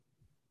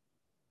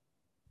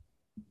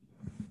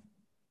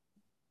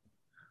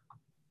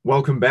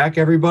Welcome back,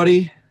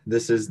 everybody.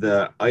 This is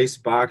the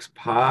Icebox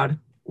Pod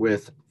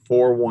with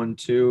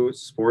 412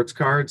 Sports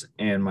Cards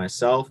and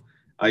myself,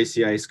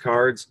 Icy Ice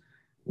Cards.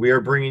 We are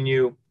bringing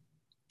you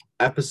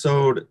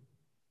episode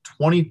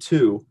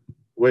 22,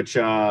 which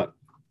we're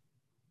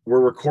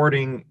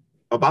recording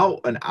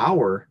about an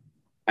hour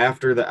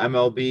after the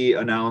MLB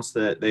announced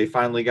that they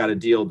finally got a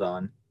deal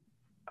done.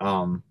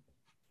 Um,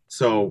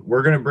 so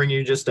we're going to bring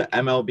you just an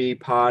MLB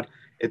pod.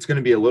 It's going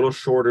to be a little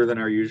shorter than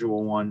our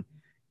usual one,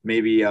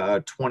 maybe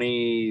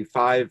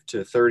 25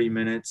 to 30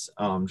 minutes,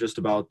 just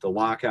about the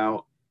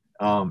lockout.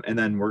 And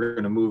then we're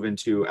going to move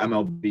into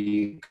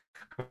MLB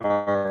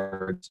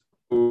cards,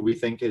 who we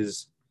think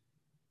is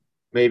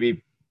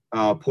maybe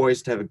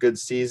poised to have a good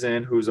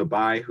season, who's a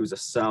buy, who's a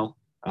sell.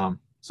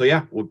 So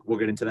yeah, we'll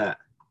get into that.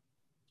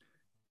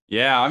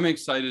 Yeah, I'm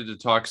excited to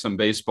talk some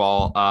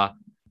baseball.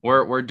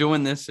 We're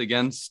doing this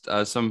against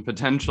some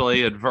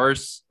potentially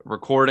adverse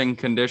recording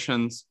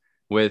conditions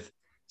with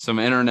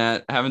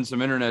having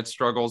some internet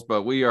struggles,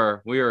 but we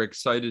are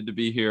excited to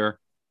be here,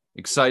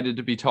 excited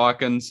to be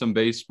talking some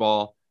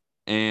baseball.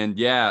 And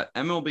yeah,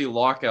 MLB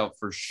lockout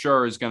for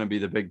sure is going to be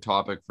the big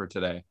topic for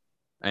today.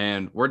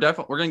 And we're going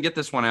to get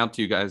this one out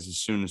to you guys as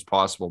soon as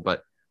possible.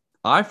 But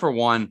I, for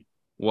one,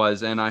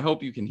 and I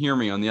hope you can hear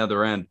me on the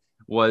other end,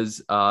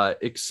 was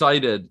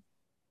excited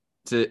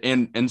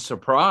and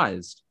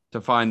surprised to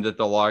find that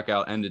the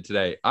lockout ended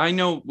today. I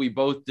know we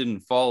both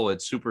didn't follow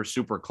it super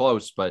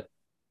close, but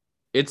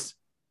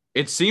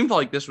it seemed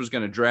like this was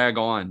going to drag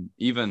on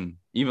even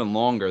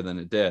longer than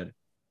it did.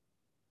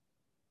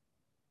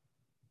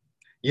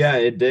 Yeah,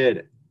 it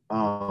did.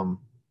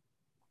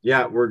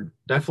 Yeah, we're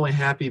definitely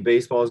happy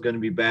baseball is going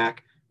to be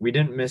back. We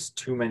didn't miss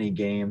too many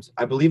games.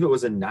 I believe it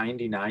was a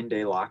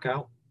 99-day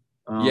lockout.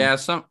 Yeah,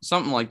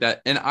 something like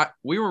that. And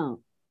we were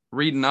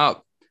reading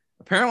up.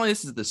 Apparently,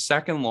 this is the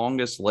second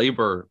longest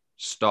labor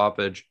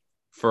stoppage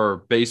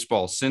for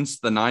baseball since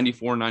the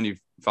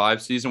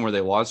 94-95 season where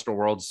they lost a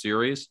World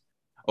Series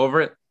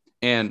over it.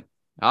 And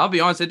I'll be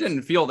honest, it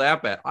didn't feel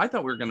that bad. I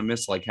thought we were going to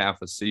miss like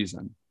half a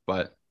season,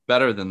 but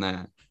better than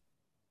that.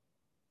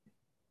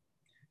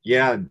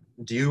 Yeah.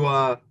 Do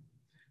you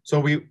so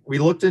we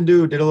looked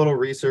into did a little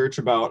research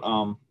about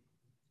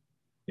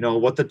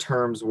what the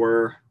terms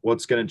were,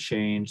 what's going to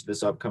change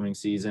this upcoming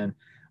season.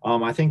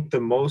 I think the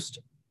most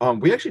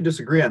we actually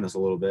disagree on this a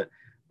little bit,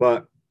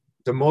 but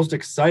the most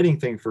exciting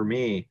thing for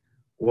me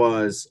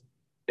was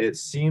it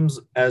seems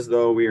as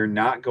though we are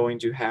not going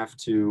to have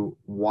to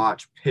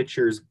watch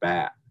pitchers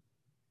bat,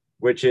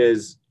 which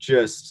is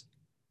just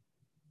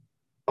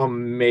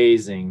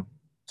amazing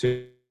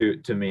to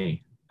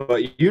me.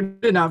 But you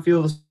did not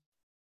feel this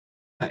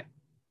way.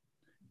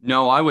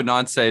 No, I would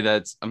not say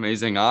that's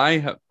amazing. I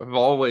have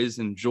always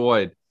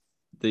enjoyed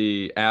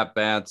the at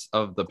bats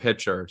of the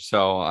pitcher.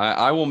 So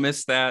I will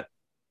miss that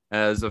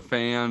as a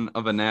fan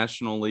of a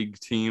National League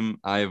team.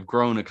 I have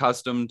grown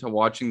accustomed to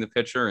watching the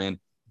pitcher, and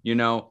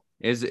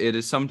it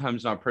is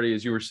sometimes not pretty,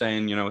 as you were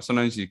saying.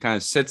 Sometimes he kind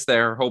of sits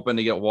there hoping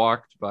to get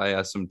walked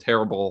by some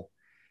terrible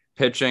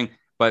pitching.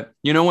 But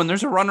when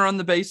there's a runner on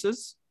the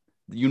bases,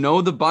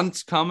 the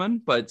bunt's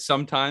coming. But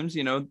sometimes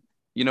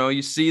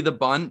you see the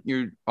bunt.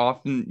 You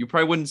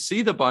probably wouldn't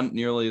see the bunt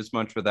nearly as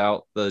much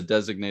without the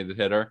designated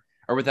hitter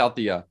or without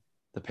the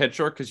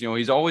pitcher, because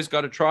he's always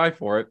got to try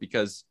for it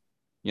because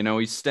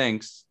he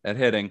stinks at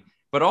hitting.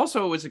 But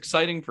also it was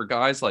exciting for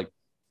guys like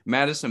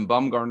Madison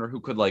Bumgarner, who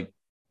could like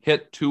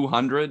hit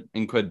 200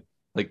 and could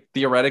like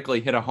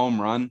theoretically hit a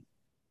home run.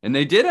 And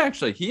he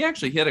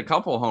actually hit a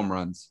couple home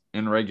runs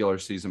in regular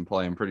season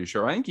play, I'm pretty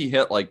sure. I think he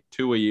hit like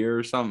 2 a year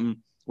or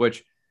something,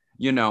 which,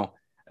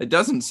 it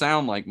doesn't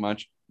sound like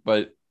much,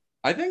 but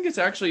I think it's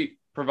actually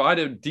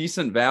provided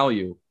decent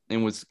value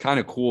and was kind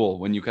of cool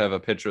when you could have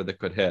a pitcher that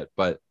could hit.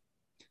 But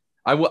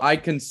I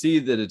can see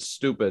that it's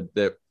stupid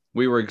that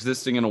we were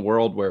existing in a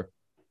world where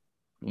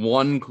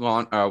one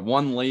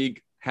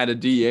league had a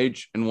DH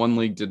and one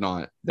league did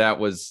not. That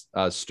was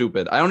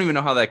stupid. I don't even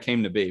know how that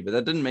came to be, but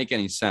that didn't make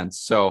any sense.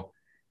 So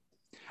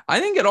I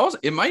think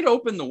it might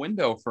open the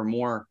window for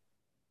more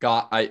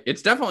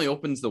it definitely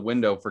opens the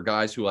window for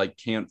guys who like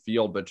can't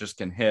field but just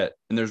can hit,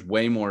 and there's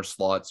way more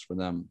slots for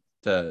them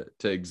to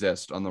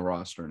exist on the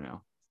roster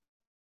now.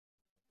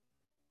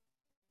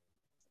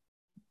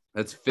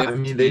 That's 15. I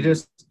mean, they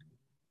just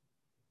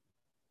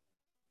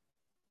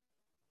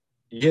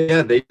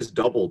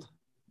doubled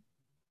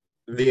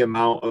the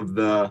amount of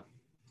the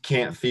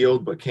can't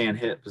field but can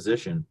hit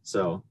position.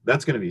 So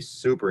that's going to be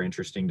super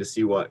interesting to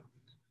see what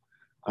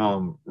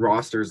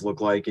rosters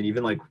look like, and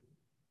even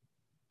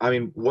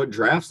what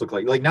drafts look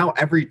like. Like now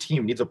every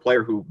team needs a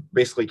player who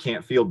basically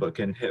can't field but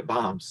can hit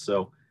bombs.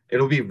 So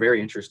it'll be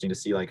very interesting to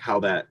see like how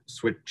that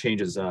switch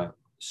changes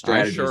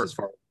strategies as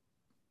far as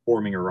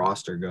forming a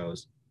roster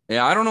goes.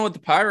 Yeah, I don't know what the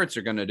Pirates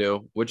are going to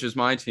do, which is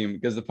my team,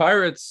 because the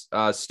Pirates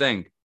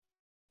stink.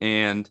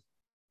 And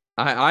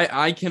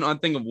I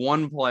cannot think of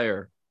one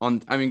player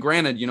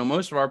granted,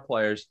 most of our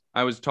players,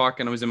 I was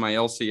in my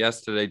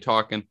LCS today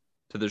talking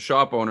to the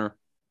shop owner,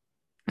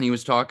 and he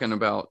was talking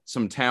about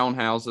some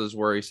townhouses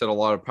where he said a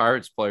lot of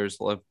Pirates players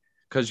live,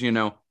 because,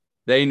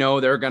 they know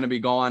they're going to be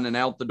gone and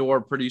out the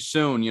door pretty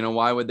soon.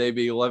 Why would they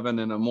be living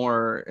in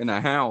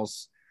a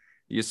house?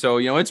 So,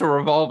 it's a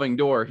revolving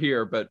door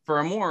here, but for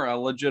a more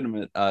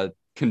legitimate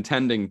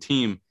contending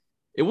team,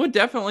 it would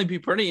definitely be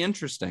pretty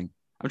interesting.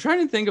 I'm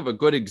trying to think of a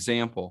good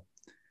example.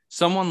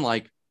 Someone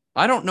like,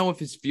 I don't know if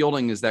his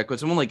fielding is that good.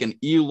 Someone like an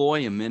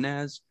Eloy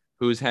Jimenez,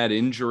 who's had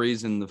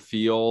injuries in the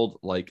field.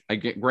 Like,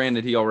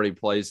 granted, he already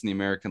plays in the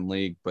American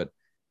League, but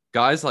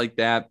guys like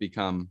that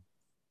become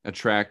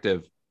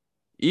attractive.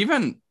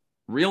 Even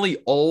really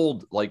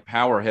old, like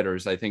power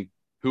hitters, I think,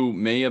 who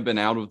may have been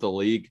out of the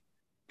league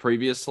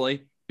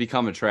previously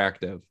become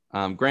attractive.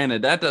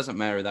 Granted, that doesn't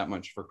matter that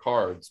much for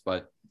cards,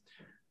 but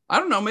I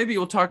don't know. Maybe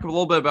we'll talk a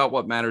little bit about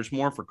what matters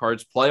more for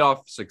cards.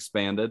 Playoffs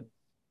expanded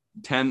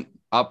 10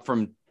 up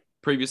from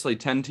previously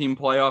 10-team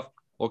playoff,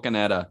 looking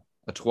at a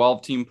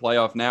 12-team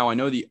playoff now. I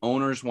know the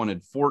owners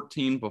wanted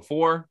 14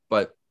 before,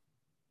 but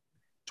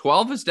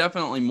 12 is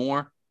definitely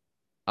more.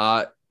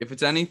 If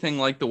it's anything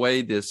like the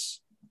way this,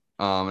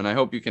 and I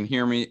hope you can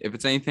hear me, if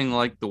it's anything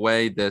like the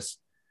way this,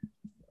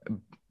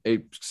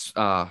 what's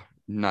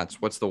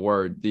the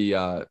word?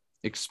 The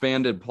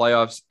expanded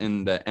playoffs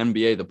in the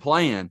NBA, the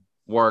play-in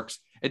works,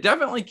 it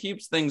definitely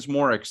keeps things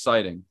more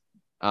exciting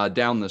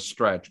down the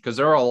stretch, because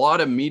there are a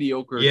lot of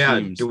mediocre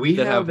teams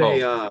that have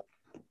hope.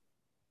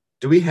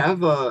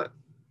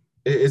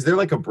 Is there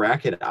like a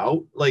bracket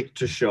out, like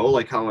to show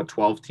like how a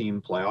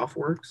 12-team playoff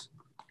works?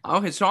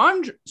 Okay,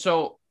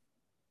 so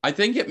I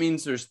think it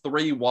means there's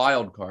 3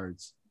 wild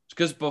cards,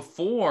 because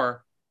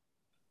before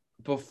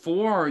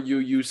you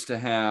used to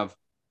have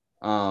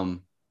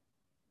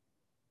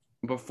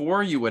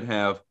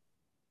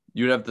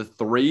you'd have the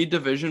 3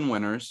 division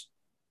winners,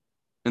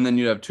 and then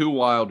you'd have 2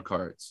 wild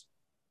cards.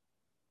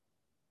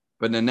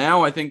 But then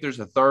now I think there's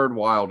a 3rd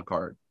wild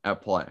card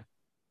at play,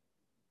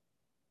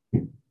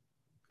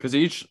 because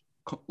each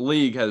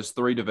league has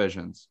 3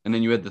 divisions, and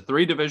then you had the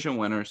 3 division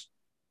winners,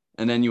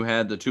 and then you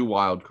had the 2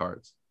 wild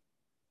cards.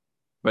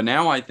 But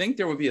now I think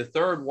there would be a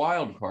 3rd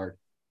wild card.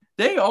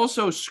 They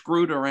also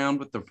screwed around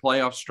with the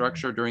playoff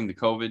structure during the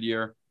COVID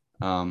year.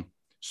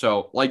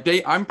 So like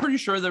I'm pretty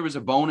sure there was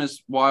a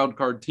bonus wild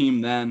card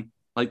team then.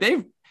 Like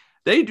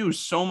they do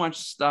so much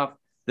stuff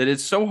that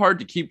it's so hard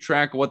to keep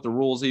track of what the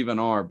rules even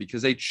are,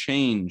 because they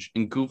change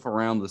and goof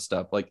around the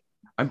stuff. Like,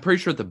 I'm pretty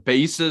sure the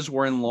bases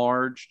were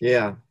enlarged.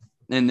 Yeah.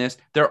 In this,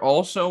 there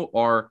also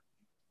are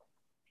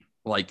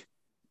like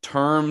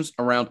terms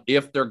around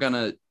if they're going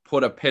to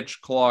put a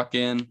pitch clock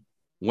in,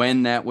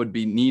 when that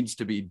needs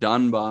to be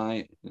done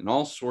by, and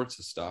all sorts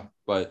of stuff.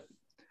 But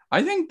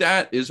I think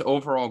that is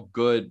overall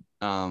good.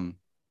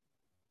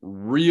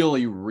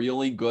 Really,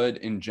 really good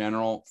in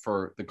general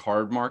for the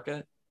card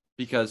market,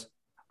 because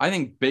I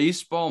think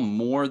baseball,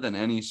 more than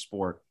any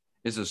sport,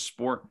 is a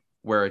sport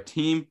where a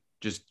team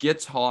just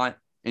gets hot,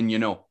 and,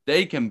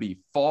 they can be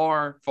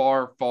far,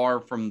 far, far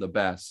from the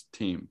best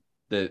team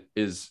that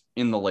is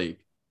in the league,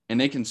 and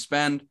they can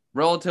spend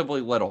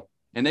relatively little,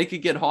 and they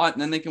could get hot,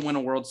 and then they can win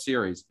a World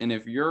Series. And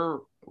if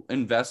you're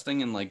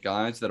investing in like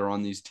guys that are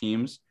on these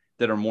teams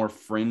that are more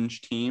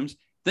fringe teams,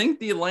 think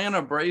the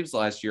Atlanta Braves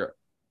last year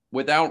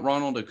without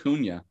Ronald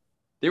Acuna.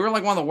 They were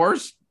like one of the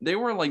worst. They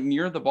were like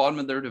near the bottom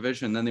of their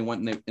division. Then they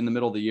went in the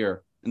middle of the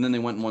year, and then they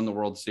went and won the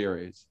World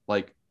Series.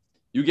 Like,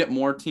 you get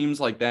more teams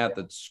like that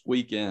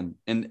squeak in,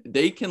 and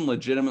they can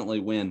legitimately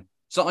win.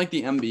 It's not like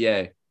the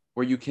NBA,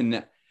 where you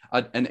can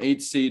an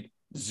 8 seed,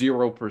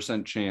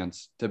 0%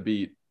 chance to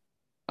beat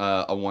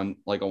a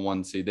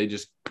 1 seed. They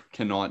just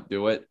cannot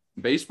do it.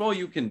 Baseball,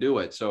 you can do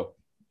it. So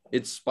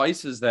it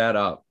spices that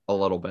up a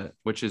little bit,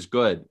 which is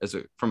good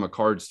from a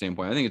card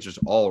standpoint. I think it's just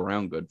all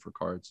around good for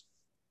cards.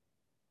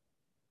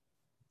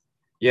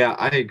 Yeah,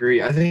 I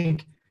agree. I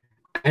think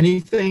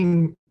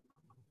anything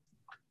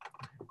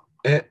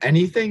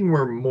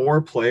where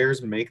more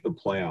players make the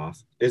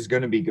playoff is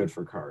going to be good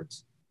for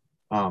cards.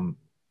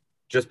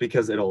 Just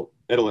because it'll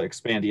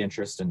expand the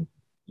interest, and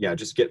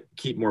just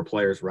keep more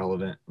players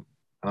relevant.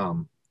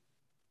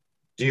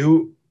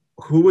 Who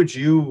would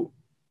you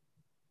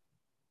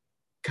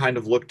kind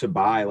of look to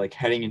buy, like,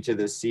 heading into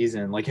this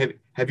season? Like,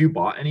 have you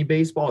bought any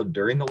baseball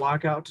during the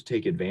lockout to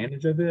take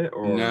advantage of it?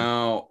 Or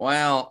no?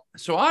 Well,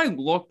 so I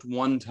looked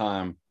one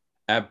time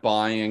at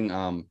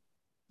buying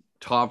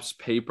Topps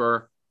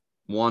paper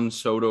Juan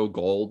Soto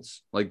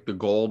golds, like the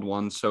gold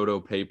Juan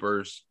Soto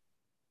papers,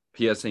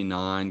 PSA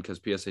 9,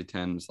 because PSA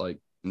 10 is like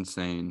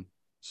insane.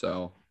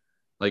 So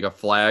like a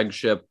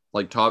flagship,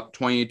 like top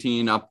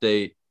 2018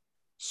 update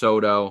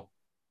Soto.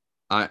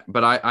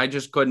 But I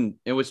just couldn't.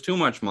 It was too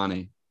much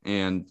money.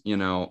 And,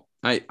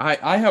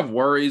 I have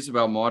worries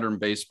about modern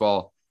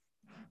baseball.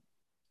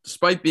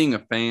 Despite being a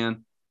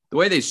fan, the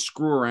way they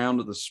screw around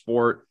with the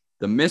sport,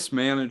 the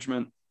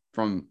mismanagement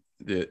from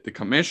the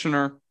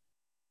commissioner,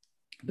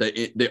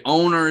 the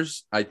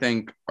owners, I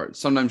think,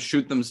 sometimes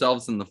shoot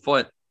themselves in the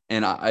foot.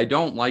 And I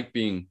don't like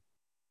being,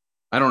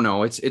 I don't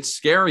know. It's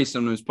scary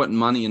sometimes putting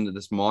money into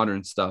this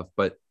modern stuff.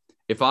 But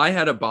if I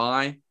had to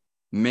buy,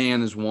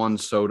 man, is Juan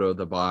Soto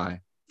the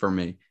buy for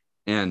me.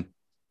 And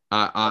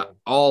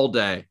all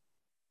day.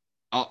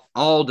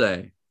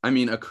 I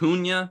mean,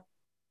 Acuna,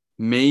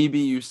 Maybe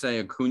you say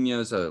Acuna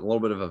is a little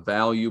bit of a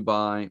value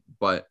buy,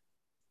 but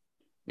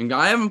and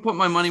I haven't put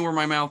my money where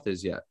my mouth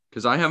is yet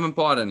because I haven't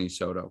bought any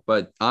Soto,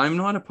 but I'm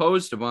not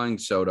opposed to buying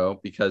Soto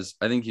because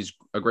I think he's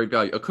a great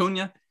value.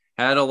 Acuna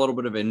had a little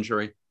bit of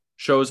injury,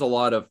 shows a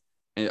lot of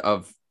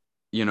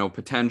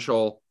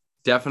potential,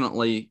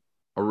 definitely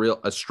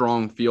a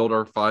strong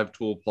fielder,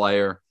 5-tool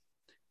player.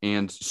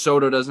 And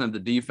Soto doesn't have the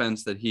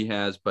defense that he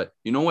has, but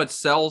you know what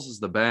sells is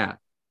the bat.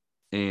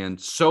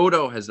 And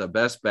Soto has the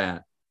best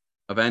bat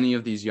of any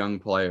of these young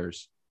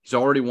players. He's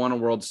already won a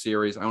World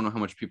Series. I don't know how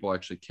much people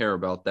actually care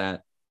about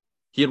that.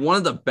 He had one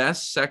of the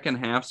best second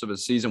halves of a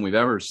season we've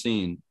ever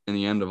seen in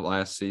the end of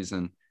last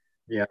season.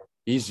 Yeah.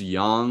 He's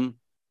young.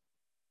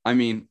 I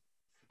mean,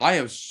 I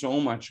have so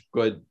much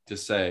good to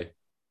say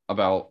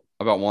about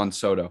Juan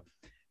Soto.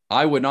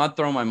 I would not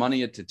throw my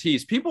money at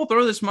Tatis. People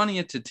throw this money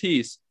at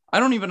Tatis. I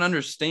don't even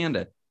understand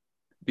it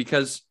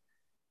because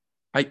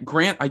I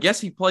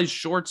guess he plays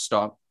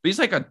shortstop, but he's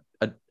like a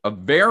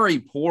very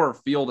poor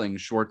fielding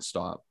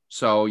shortstop.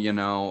 So,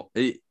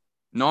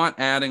 not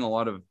adding a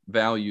lot of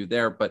value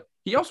there, but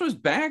he also has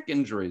back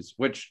injuries,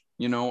 which,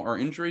 are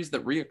injuries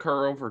that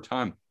reoccur over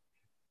time.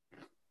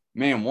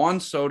 Man,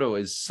 Juan Soto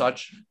is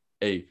such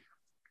a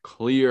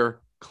clear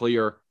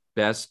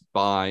best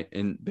buy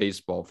in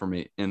baseball for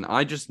me. And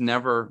I just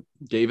never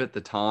gave it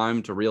the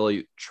time to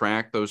really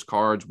track those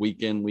cards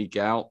week in, week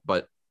out.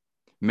 But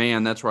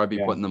man, that's where I'd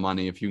be putting the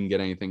money if you can get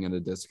anything at a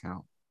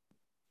discount.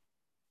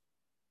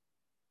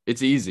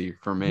 It's easy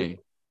for me.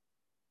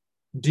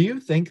 Do you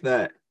think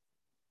that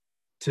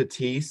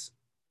Tatis,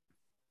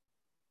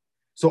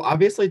 so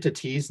obviously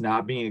Tatis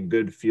not being a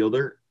good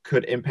fielder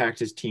could impact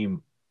his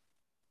team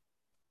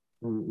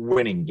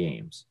winning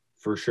games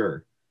for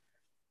sure.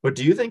 But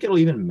do you think it'll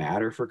even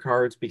matter for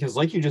cards? Because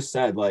like you just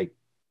said, like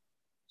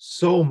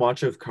so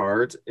much of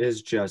cards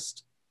is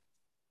just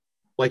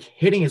like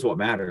hitting is what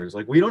matters.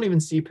 Like we don't even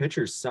see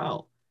pitchers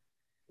sell.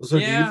 So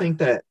do you think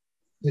that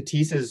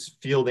Tatis's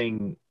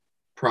fielding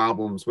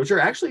problems, which are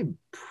actually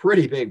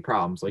pretty big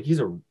problems, like he's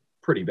a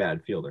pretty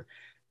bad fielder,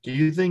 do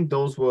you think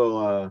those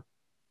will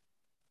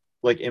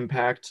like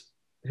impact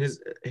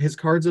his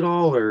cards at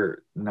all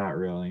or not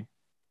really?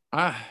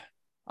 I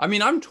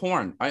mean, I'm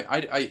torn.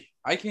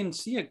 I can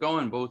see it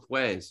going both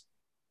ways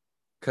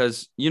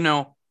because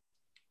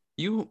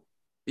you've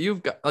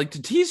got like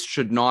Tatis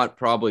should not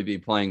probably be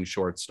playing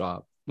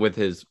shortstop with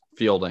his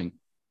fielding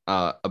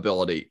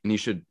ability, and he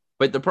should.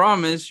 But the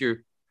problem is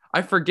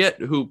I forget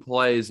who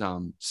plays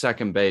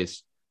second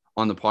base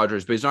on the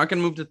Padres, but he's not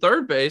going to move to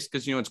third base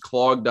because it's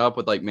clogged up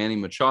with like Manny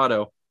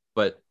Machado.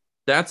 But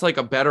that's like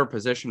a better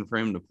position for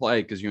him to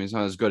play because he's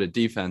not as good at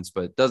defense,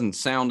 but it doesn't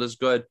sound as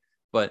good.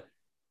 But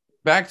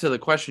back to the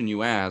question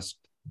you asked,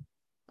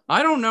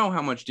 I don't know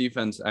how much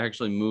defense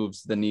actually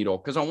moves the needle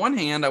because on one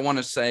hand, I want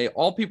to say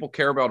all people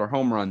care about are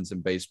home runs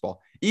in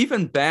baseball.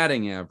 Even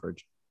batting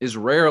average is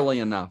rarely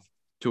enough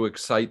to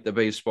excite the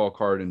baseball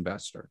card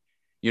investor.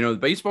 The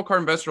baseball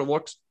card investor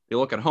they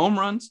look at home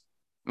runs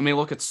and they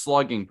look at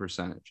slugging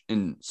percentage.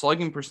 And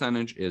slugging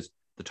percentage is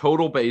the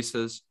total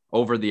bases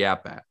over the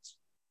at-bats.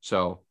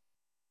 So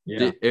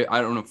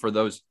I don't know for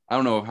those. I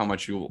don't know how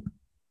much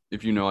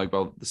if you know like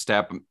about the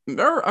stat.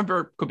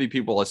 There could be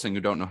people listening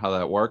who don't know how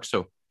that works.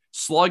 So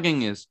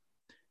slugging is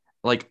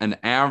like an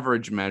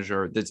average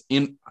measure that's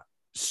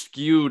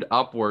skewed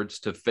upwards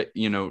to fit,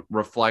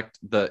 reflect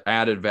the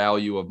added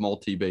value of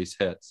multi-base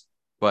hits.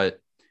 But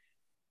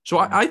so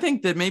I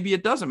think that maybe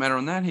it doesn't matter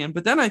on that hand.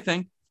 But then I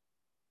think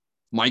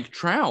Mike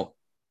Trout.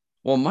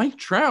 Well, Mike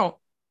Trout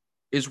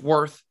is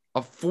worth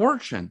a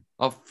fortune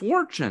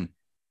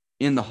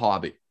in the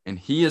hobby. And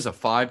he is a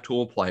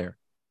 5-tool player.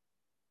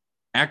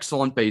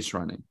 Excellent base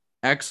running,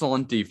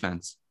 excellent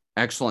defense,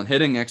 excellent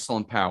hitting,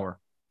 excellent power.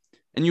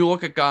 And you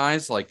look at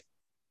guys like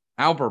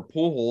Albert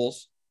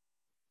Pujols,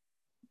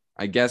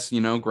 I guess,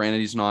 granted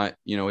he's not,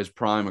 his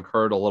prime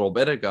occurred a little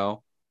bit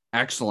ago.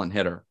 Excellent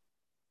hitter,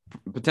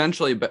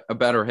 potentially a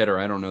better hitter.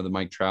 I don't know than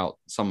Mike Trout,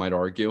 some might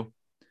argue.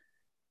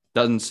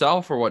 Doesn't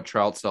sell for what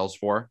Trout sells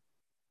for.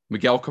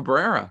 Miguel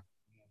Cabrera,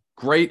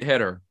 great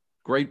hitter,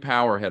 great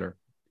power hitter,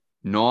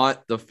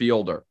 not the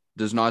fielder.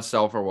 Does not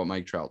sell for what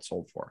Mike Trout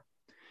sold for.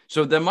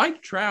 So the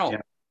Mike Trout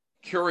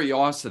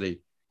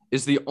curiosity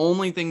is the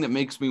only thing that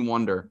makes me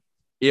wonder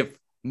if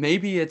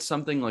maybe it's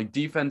something like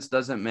defense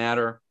doesn't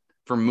matter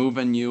for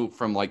moving you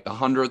from like the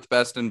 100th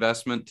best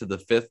investment to the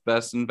 5th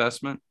best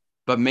investment,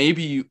 but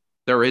maybe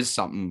there is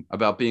something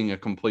about being a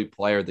complete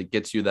player that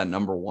gets you that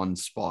number one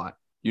spot.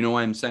 You know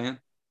what I'm saying?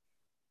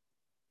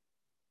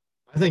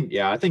 I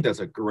think that's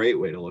a great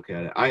way to look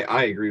at it.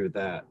 I agree with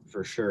that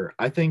for sure.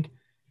 I think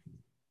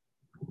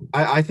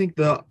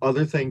the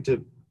other thing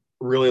to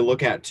really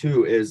look at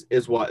too is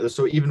what,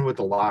 so even with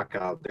the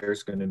lockout,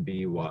 there's going to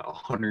be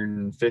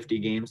 150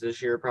 games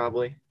this year,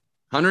 probably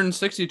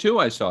 162.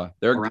 I saw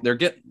they're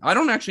getting, I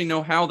don't actually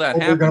know how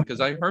that happened because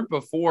I heard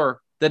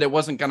before that it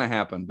wasn't going to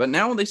happen, but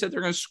now they said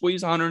they're going to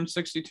squeeze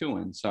 162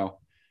 in. So,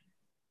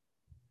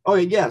 oh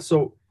yeah.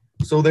 So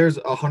there's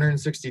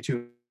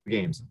 162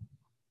 games.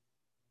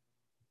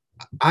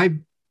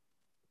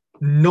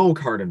 no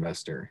card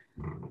investor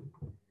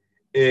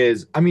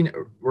is, I mean,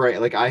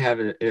 right, like I have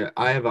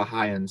a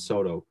high-end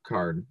Soto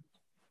card.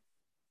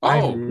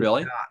 Oh, I'm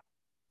really?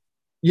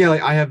 Yeah,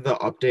 like I have the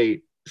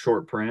update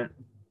short print.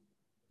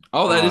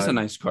 Oh, that is a Uh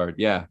nice card.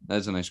 Yeah, that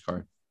is a nice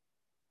card.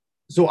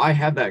 so I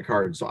have that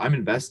card, so I'm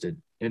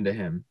invested into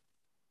him.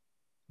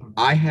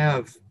 I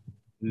have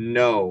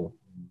no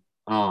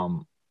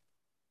um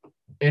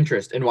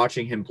interest in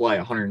watching him play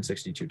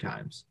 162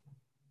 times.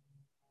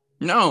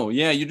 No,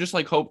 yeah, you just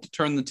like hope to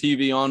turn the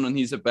TV on when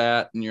he's at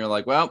bat, and you're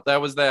like, well,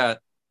 that was that.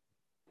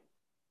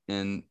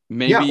 And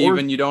Yeah, maybe or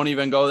even you don't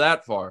even go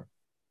that far.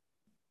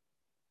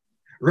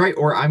 right,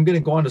 or I'm gonna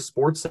go on to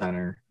Sports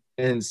Center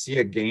and see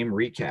a game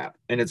recap,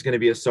 and it's gonna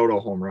be a Soto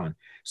home run.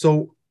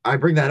 So I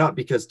bring that up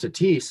because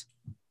Tatis,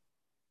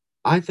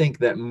 I think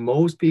that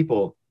most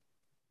people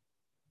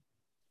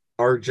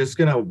are just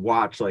gonna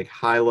watch like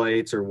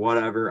highlights or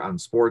whatever on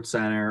Sports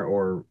Center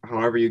or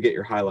however you get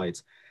your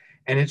highlights,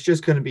 and it's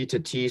just gonna be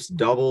Tatis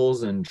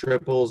doubles and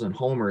triples and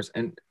homers,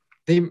 and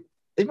they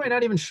they might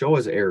not even show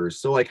as errors.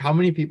 So like, how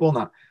many people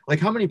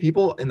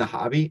in the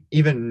hobby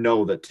even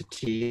know that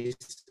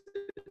Tatis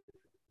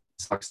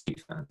sucks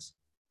defense?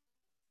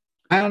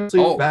 I honestly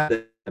Oh, bet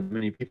that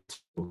many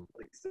people,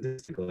 like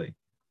statistically.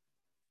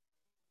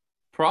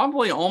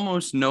 probably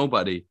almost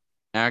nobody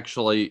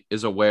actually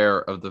is aware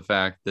of the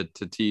fact that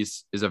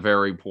Tatis is a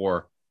very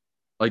poor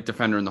like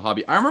defender in the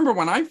hobby. I remember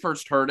when I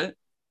first heard it,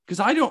 because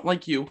I don't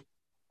like you.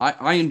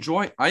 I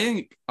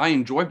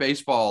enjoy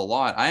baseball a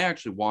lot. I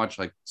actually watch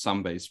like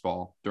some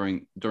baseball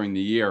during the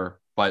year,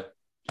 but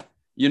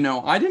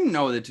I didn't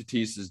know that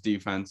Tatis's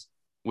defense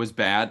was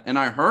bad, and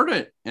I heard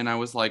it, and I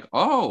was like,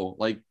 oh,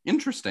 like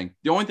interesting.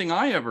 The only thing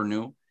I ever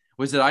knew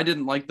was that I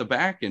didn't like the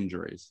back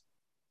injuries,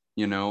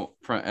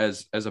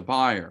 as a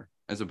buyer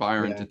into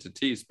Yeah.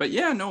 Tatis. But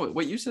yeah, no,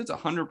 what you said is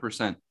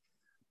 100%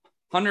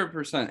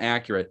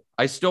 accurate.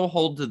 I still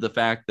hold to the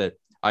fact that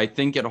I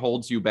think it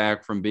holds you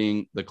back from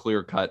being the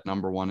clear-cut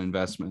number one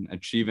investment,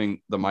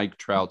 achieving the Mike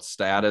Trout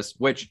status,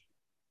 which,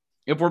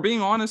 if we're being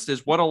honest,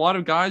 is what a lot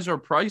of guys are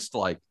priced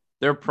like.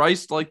 They're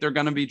priced like they're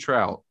going to be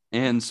Trout.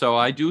 And so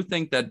I do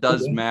think that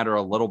does Okay. matter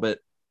a little bit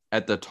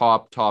at the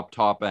top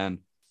end.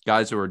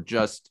 Guys who are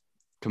just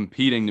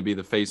competing to be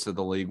the face of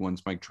the league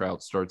once Mike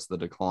Trout starts the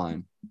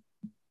decline.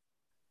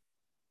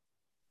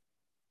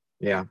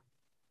 Yeah.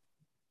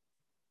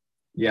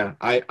 Yeah.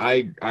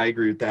 I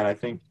agree with that. I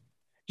think.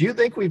 Do you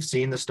think we've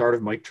seen the start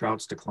of Mike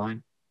Trout's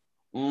decline?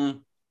 Mm.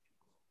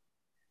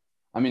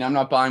 I mean, I'm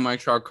not buying Mike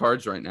Trout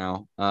cards right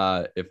now,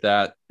 if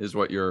that is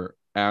what you're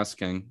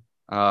asking.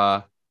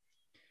 I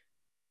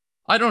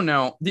don't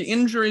know. The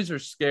injuries are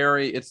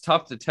scary. It's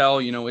tough to tell.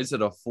 Is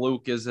it a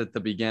fluke? Is it the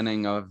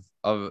beginning of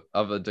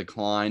a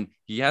decline?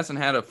 He hasn't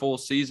had a full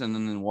season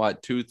in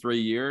what,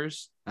 2-3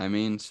 years? I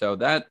mean, so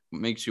that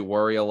makes you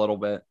worry a little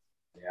bit.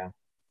 Yeah.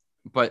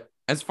 But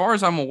as far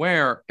as I'm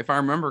aware, if I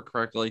remember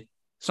correctly,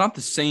 it's not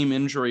the same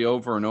injury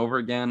over and over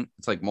again.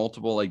 It's like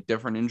multiple like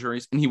different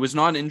injuries, and he was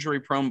not injury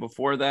prone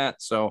before that.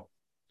 So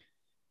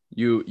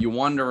you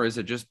wonder, is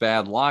it just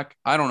bad luck?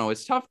 I don't know.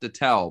 It's tough to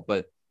tell,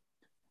 but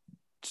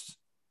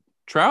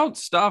Trout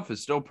stuff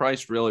is still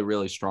priced really,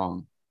 really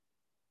strong.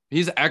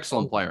 He's an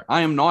excellent Oh, player.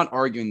 I am not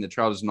arguing that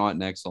Trout is not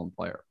an excellent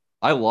player.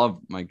 I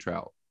love Mike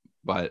Trout,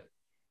 but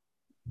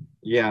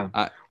yeah.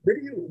 I,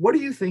 What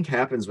do you think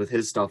happens with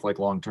his stuff like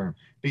long term?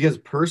 Because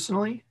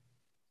personally,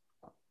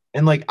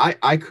 and like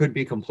I could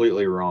be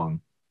completely wrong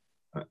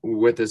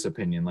with this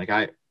opinion. Like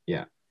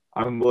yeah,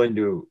 I'm willing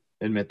to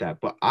admit that,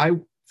 but I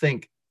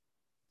think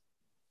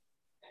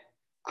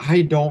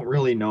I don't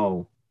really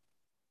know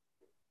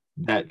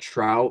that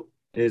Trout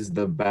is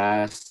the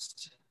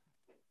best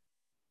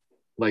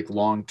like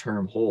long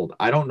term hold.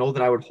 I don't know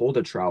that I would hold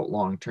a Trout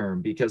long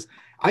term because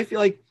I feel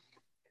like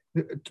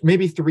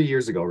maybe 3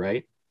 years ago,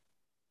 right?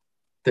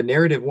 The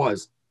narrative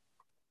was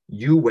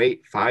you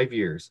wait 5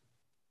 years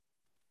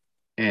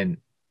and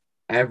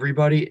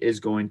everybody is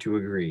going to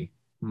agree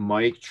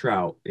Mike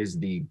Trout is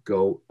the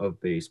GOAT of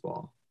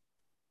baseball.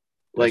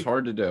 that's Like,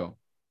 hard to do.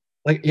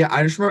 yeah,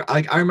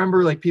 I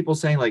remember like people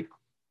saying like,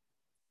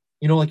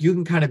 like you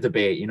can kind of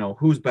debate,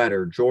 who's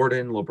better,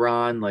 Jordan,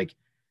 LeBron, like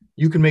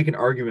you can make an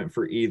argument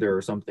for either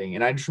or something.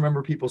 And I just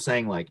remember people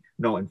saying like,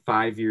 no, in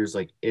 5 years,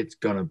 like it's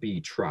gonna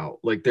be Trout.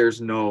 Like there's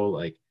no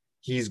like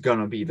he's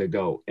gonna be the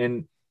GOAT.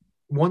 And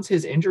once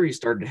his injuries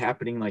started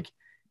happening, like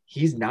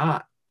he's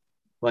not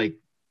like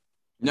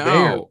there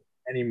No.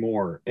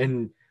 anymore.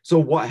 And so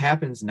what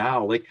happens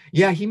now? Like,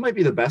 yeah, he might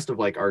be the best of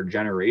like our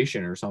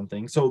generation or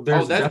something. So Oh,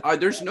 there's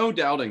there's no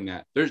doubting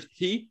that. There's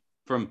he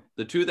from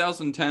the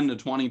 2010 to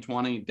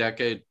 2020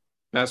 decade,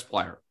 best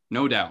player,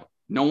 no doubt.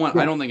 No one,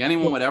 I yeah, don't think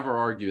anyone would ever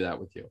argue that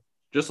with you.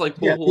 Just like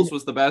yeah, Pujols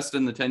was the best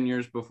in the 10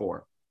 years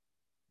before.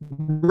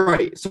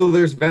 right. So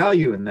there's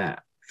value in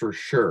that for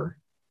sure.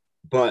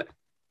 But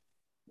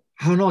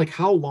I don't know, like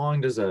how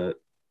long does a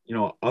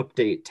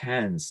update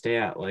 10 stay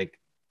at like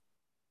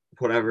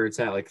whatever it's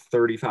at, like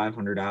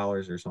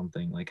 $3,500 or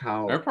something? Like They're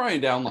how probably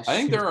down. that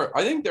seems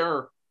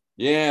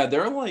Yeah,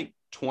 they're like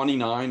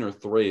 29 or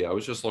 3. I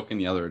was just looking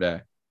the other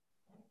day.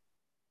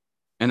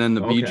 And then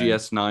the Okay.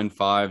 BGS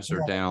 95s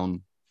are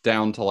down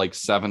to like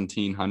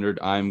 1700.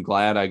 I'm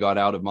glad I got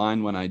out of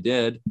mine when I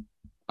did.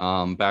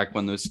 Back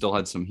when those still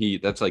had some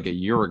heat. That's like a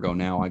year ago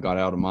now. I got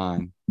out of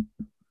mine.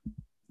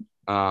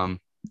 Yeah,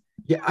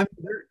 I mean,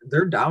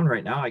 they're down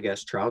right now, I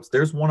guess, Trouts.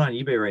 There's one on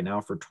eBay right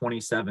now for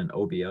 27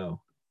 OBO.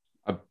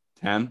 A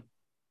 10.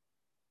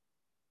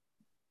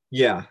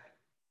 Yeah.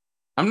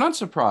 I'm not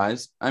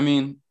surprised. I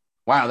mean,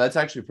 wow, that's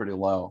actually pretty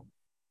low.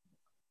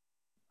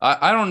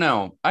 I don't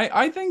know.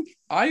 I think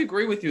I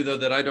agree with you though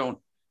that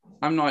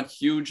I'm not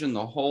huge in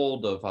the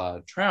hold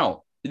of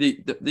Trout.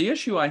 The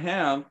issue I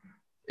have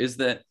is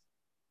that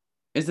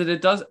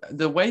it does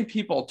the way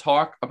people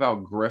talk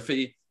about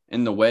Griffey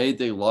and the way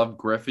they love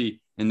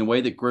Griffey and the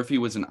way that Griffey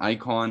was an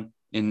icon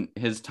in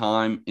his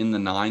time in the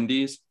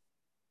 90s.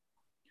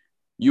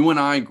 You and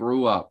I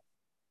grew up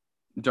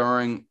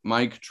during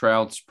Mike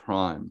Trout's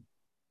prime.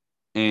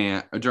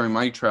 And during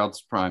Mike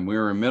Trout's prime, we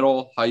were in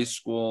middle, high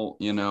school,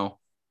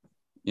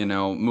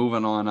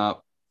 moving on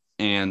up.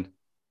 And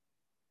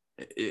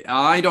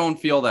I don't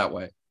feel that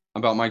way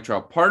about Mike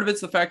Trout. Part of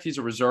it's the fact he's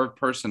a reserved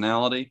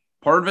personality.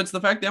 Part of it's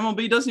the fact the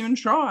MLB doesn't even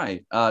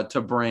try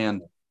to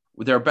brand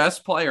their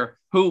best player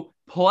who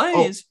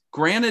plays.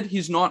 Granted,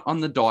 he's not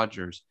on the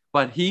Dodgers,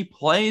 but he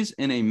plays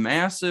in a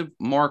massive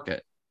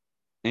market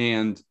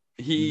and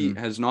he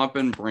has not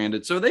been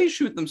branded. So they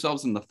shoot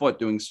themselves in the foot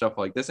doing stuff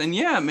like this. And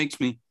yeah, it makes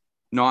me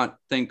not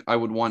think I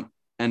would want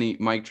any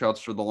Mike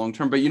Trouts for the long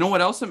term. But you know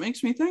what else it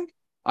makes me think?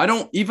 I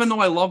don't, even though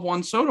I love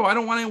Juan Soto, I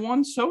don't want any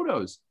Juan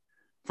Sotos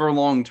for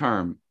long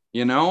term,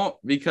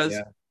 because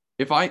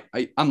if I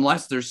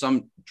unless there's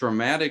some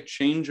dramatic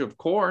change of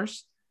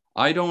course,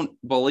 I don't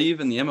believe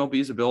in the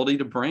MLB's ability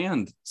to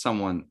brand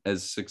someone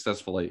as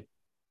successfully.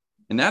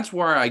 And that's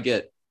where I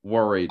get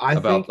worried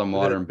about the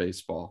modern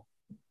baseball.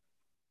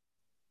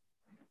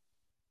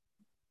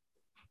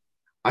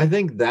 I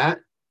think that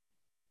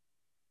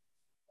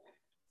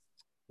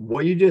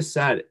what you just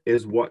said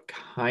is what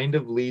kind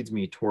of leads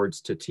me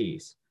towards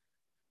Tatis,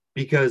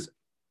 because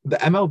the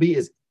MLB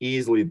is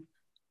easily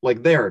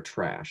like they are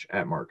trash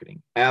at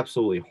marketing,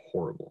 absolutely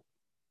horrible.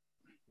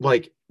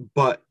 Like,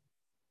 but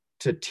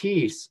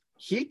Tatis,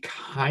 he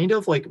kind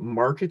of like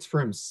markets for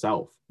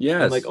himself.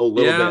 Yes. And like a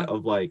little bit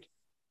of like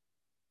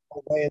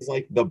is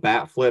like the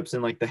bat flips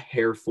and like the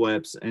hair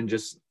flips and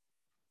just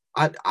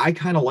I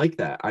kind of like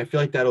that. I feel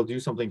like that'll do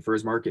something for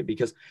his market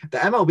because the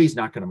MLB is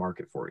not going to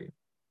market for you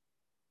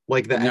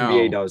like the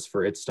NBA does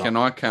for its stuff.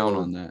 Cannot count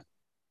on that.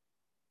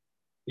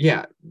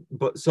 Yeah,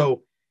 but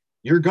so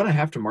you're going to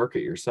have to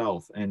market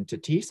yourself. And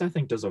Tatis, I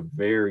think, does a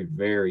very,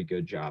 very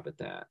good job at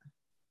that.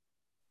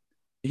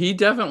 He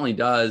definitely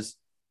does.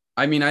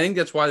 I mean, I think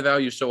that's why the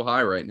value is so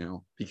high right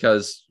now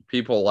because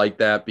people like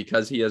that,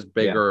 because he has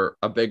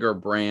a bigger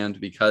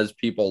brand, because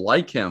people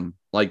like him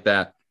like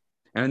that.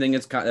 And I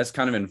think that's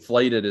kind of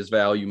inflated his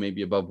value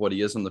maybe above what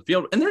he is on the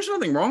field. And there's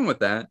nothing wrong with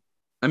that.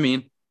 I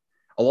mean,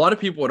 a lot of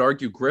people would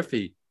argue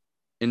Griffey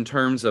in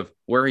terms of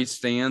where he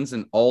stands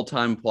in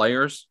all-time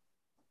players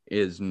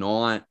is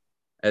not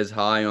as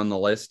high on the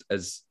list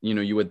as,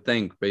 you would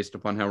think based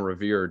upon how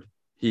revered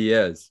he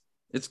is.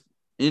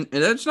 And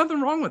there's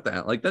nothing wrong with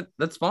that. Like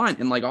that's fine.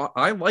 And like,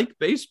 I like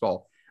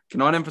baseball.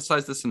 Cannot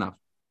emphasize this enough.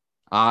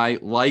 I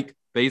like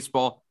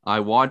baseball.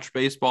 I watch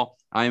baseball.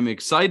 I am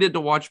excited to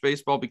watch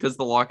baseball because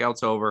the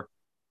lockout's over.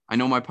 I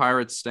know my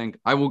Pirates stink.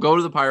 I will go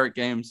to the Pirate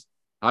games.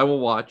 I will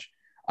watch.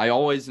 I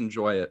always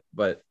enjoy it,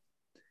 but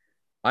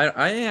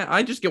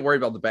I just get worried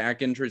about the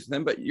back injuries with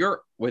him, but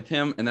you're with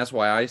him, and that's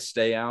why I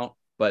stay out.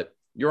 But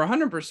you're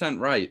 100%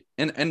 right.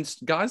 And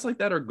guys like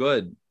that are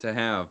good to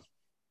have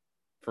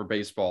for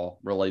baseball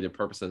related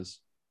purposes.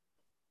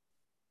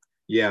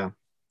 Yeah.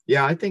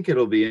 Yeah, I think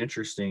it'll be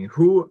interesting.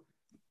 Who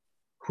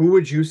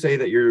would you say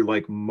that you're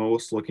like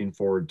most looking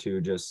forward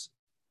to just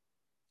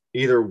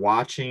either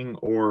watching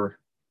or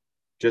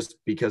just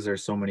because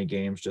there's so many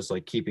games, just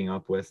like keeping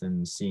up with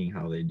and seeing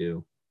how they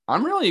do?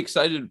 I'm really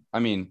excited. I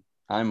mean,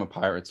 I'm a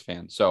Pirates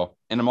fan,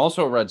 and I'm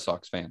also a Red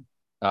Sox fan.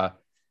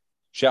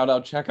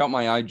 Check out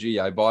my IG.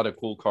 I bought a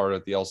cool card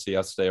at the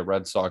LCS today, a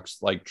Red Sox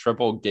like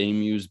triple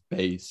game use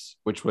base,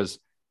 which was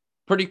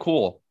pretty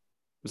cool.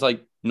 It was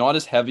like not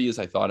as heavy as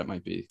I thought it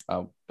might be,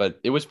 but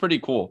it was pretty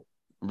cool.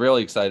 I'm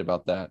really excited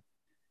about that.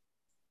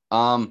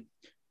 I'm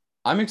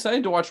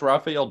excited to watch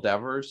Rafael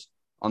Devers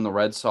on the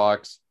Red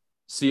Sox,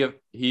 see if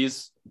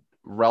he's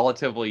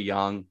relatively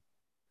young,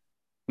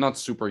 not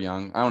super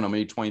young. I don't know,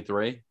 maybe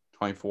 23,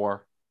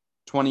 24,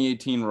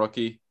 2018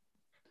 rookie.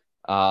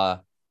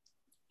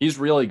 He's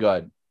really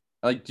good.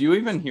 Like, do you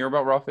even hear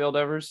about Rafael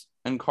Devers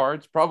and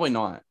cards? Probably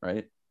not,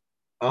 right?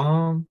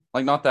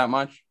 Like not that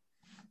much.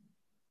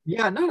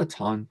 Yeah, not a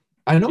ton.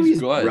 I know he's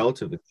good.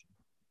 Relatively.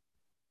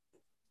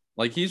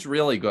 Like, he's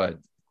really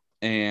good.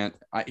 And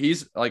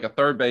he's like a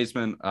third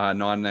baseman,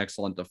 not an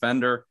excellent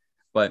defender.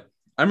 But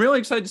I'm really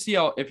excited to see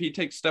if he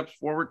takes steps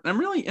forward. And I'm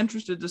really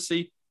interested to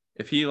see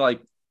if he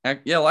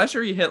last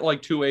year he hit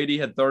like 280,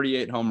 had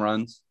 38 home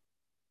runs.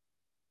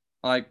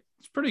 Like,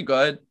 it's pretty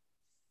good.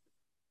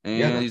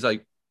 And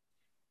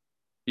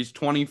he's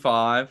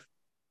 25,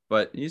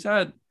 but he's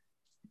had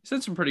He's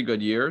had some pretty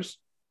good years.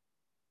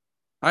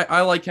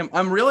 I like him.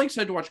 I'm really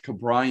excited to watch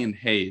Ke'Bryan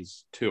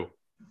Hayes too,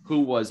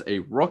 who was a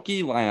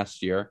rookie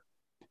last year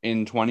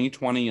in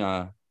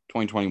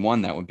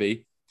 2021. That would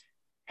be,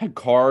 had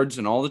cards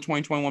and all the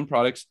 2021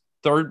 products.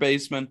 Third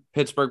baseman,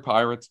 Pittsburgh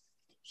Pirates,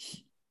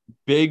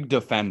 big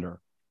defender.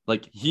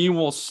 Like he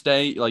will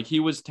stay. Like he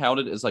was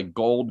touted as like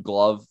Gold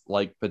Glove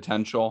like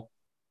potential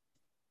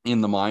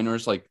in the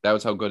minors. Like that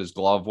was how good his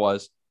glove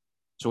was.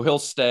 So he'll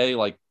stay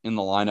like in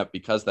the lineup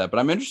because of that. But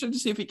I'm interested to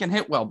see if he can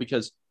hit well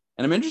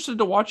and I'm interested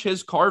to watch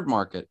his card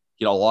market.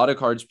 He had a lot of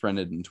cards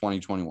printed in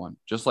 2021,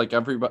 just like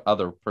every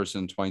other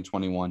person in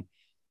 2021.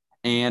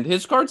 And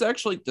his cards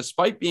actually,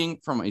 despite being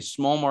from a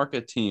small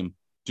market team,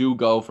 do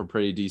go for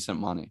pretty decent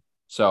money.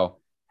 So,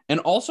 and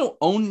also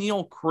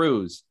O'Neal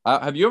Cruz.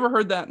 Have you ever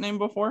heard that name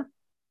before?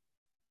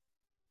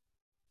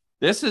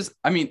 This is,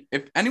 I mean,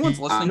 if anyone's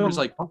listening who's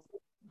like,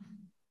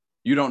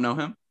 you don't know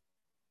him?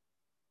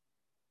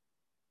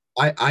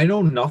 I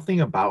know nothing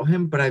about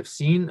him, but I've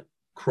seen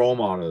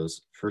chrome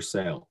autos for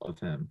sale of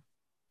him.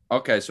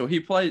 Okay, so he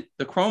played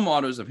the chrome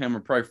autos of him are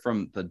probably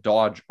from the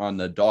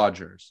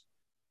Dodgers.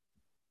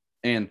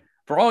 And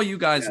for all you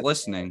guys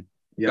listening,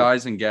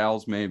 guys and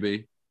gals,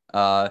 maybe,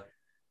 I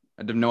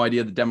have no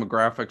idea the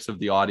demographics of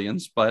the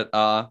audience,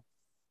 but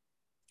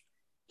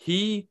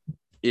he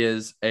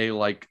is a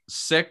like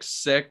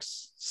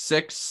 6'6",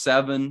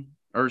 6'7"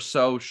 or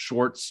so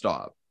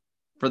shortstop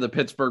for the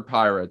Pittsburgh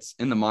Pirates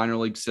in the minor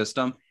league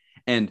system.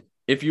 And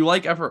if you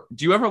like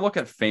do you ever look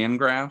at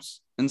Fangraphs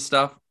and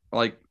stuff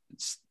like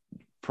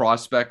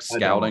prospect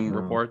scouting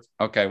reports?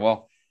 Okay,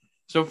 well,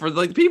 so for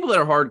like people that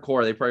are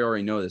hardcore, they probably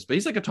already know this, but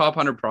he's like a top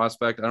 100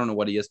 prospect. I don't know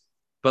what he is,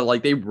 but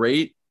like they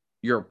rate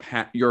your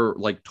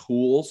like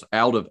tools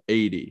out of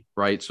 80,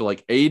 right? So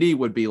like 80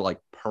 would be like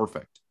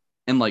perfect.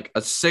 And like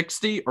a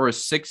 60 or a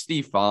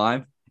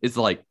 65 is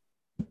like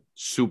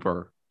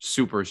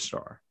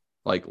superstar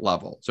like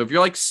level. So if you're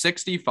like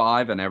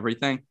 65 and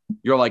everything,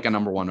 you're like a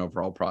number 1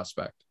 overall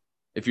prospect.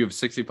 If you have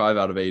 65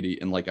 out of 80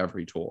 in like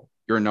every tool,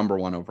 you're a number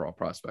 1 overall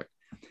prospect.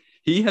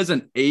 He has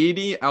an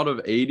 80 out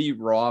of 80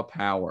 raw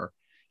power.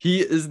 He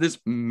is this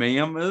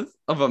mammoth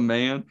of a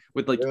man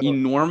with like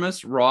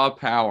enormous raw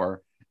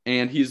power.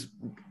 And he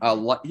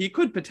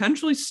could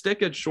potentially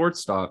stick at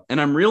shortstop.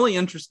 And I'm really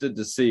interested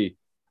to see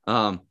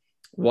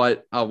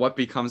what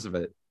becomes of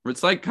it.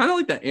 It's like kind of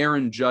like the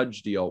Aaron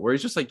Judge deal where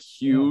he's just like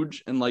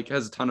huge and like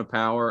has a ton of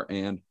power.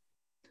 And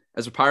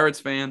as a Pirates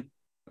fan,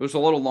 it was a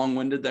little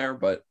long-winded there,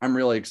 but I'm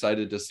really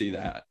excited to see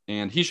that.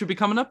 And he should be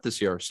coming up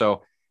this year.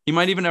 So he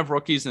might even have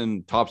rookies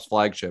in Topps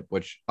flagship,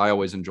 which I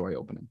always enjoy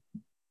opening.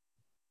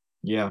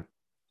 Yeah.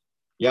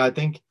 I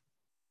think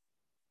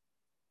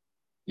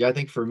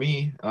for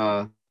me,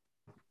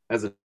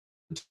 as a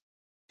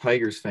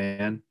Tigers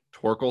fan,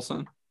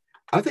 Torkelson,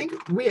 I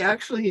think we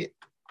actually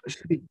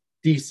should be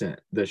decent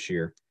this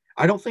year.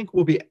 I don't think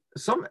we'll be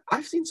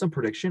I've seen some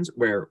predictions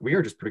where we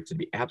are just predicted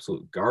to be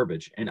absolute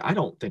garbage, and I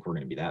don't think we're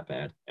going to be that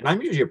bad. And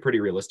I'm usually a pretty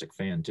realistic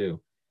fan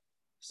too.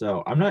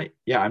 So I'm not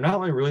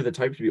like really the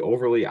type to be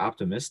overly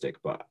optimistic,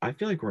 but I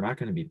feel like we're not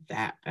going to be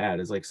that bad.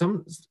 It's like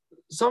some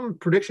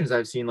predictions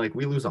I've seen, like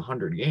we lose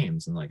 100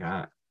 games and like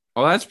oh,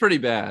 that's pretty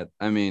bad.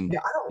 I mean,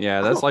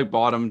 that's like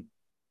bottom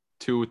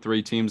 2 or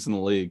 3 teams in the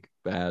league.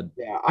 Bad.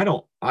 Yeah, I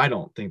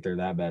don't think they're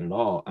that bad at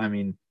all. I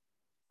mean,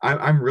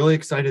 I'm really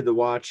excited to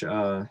watch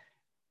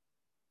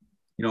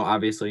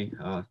obviously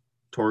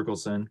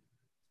Torkelson.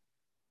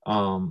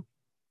 I'm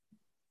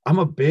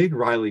a big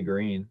Riley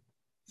Green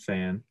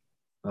fan.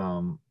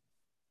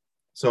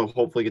 So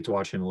hopefully get to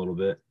watch him a little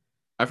bit.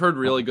 I've heard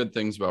really good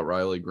things about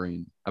Riley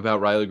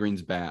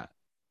Green's bat.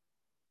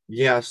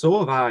 Yeah, so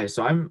have I.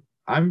 So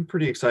I'm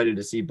pretty excited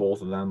to see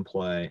both of them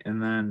play.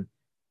 And then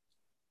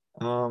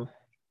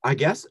I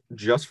guess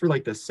just for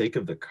like the sake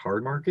of the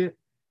card market,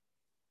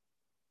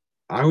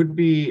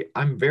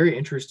 I'm very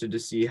interested to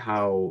see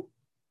how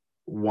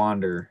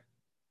Wander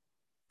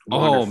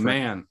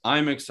man,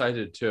 I'm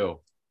excited too.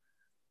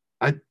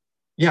 I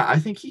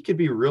think he could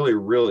be really,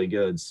 really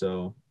good.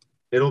 So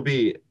it'll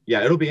be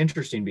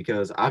interesting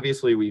because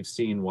obviously we've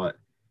seen what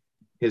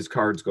his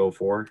cards go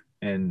for,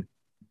 and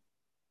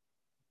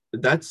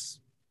that's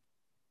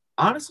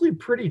honestly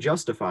pretty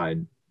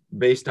justified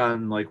based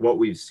on like what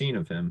we've seen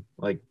of him.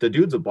 Like the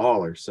dude's a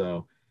baller.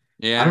 So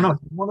yeah, I don't know.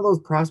 One of those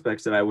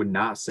prospects that I would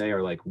not say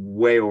are like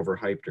way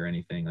overhyped or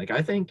anything. Like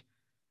I think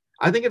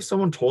if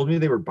someone told me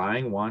they were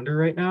buying Wander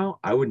right now,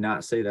 I would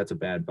not say that's a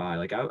bad buy.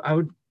 Like I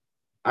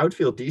would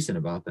feel decent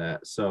about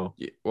that. So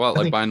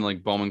buying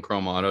like Bowman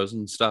Chrome autos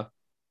and stuff.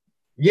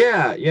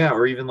 Yeah,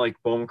 or even like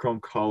Bowman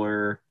Chrome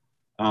color.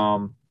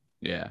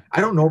 Yeah. I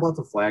don't know about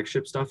the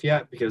flagship stuff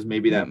yet because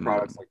maybe that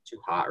product's like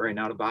too hot right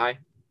now to buy.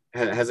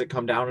 Has it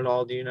come down at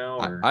all? Do you know?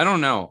 Or? I don't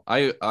know.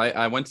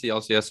 I went to the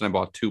LCS and I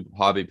bought 2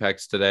 hobby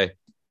packs today.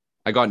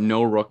 I got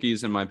no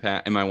rookies in my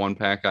pack. In my 1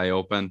 pack I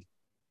opened.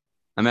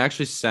 I'm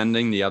actually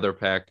sending the other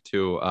pack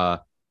to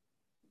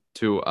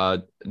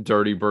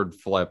Dirty Bird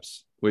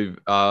Flips. We've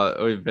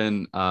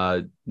been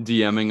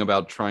DMing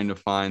about trying to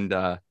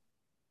find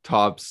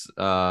Topps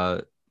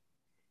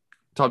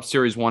Top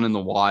Series 1 in the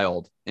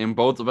wild, and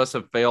both of us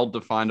have failed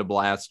to find a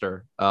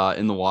blaster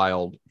in the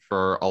wild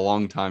for a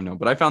long time now.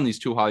 But I found these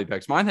two hobby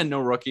packs. Mine had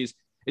no rookies.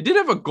 It did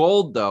have a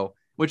gold, though,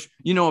 which,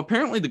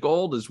 apparently the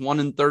gold is 1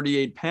 in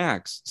 38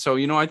 packs. So,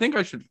 I think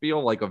I should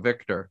feel like a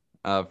victor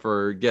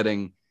for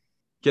getting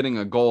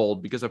a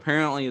gold, because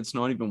apparently it's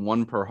not even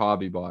one per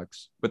hobby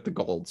box with the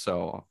gold.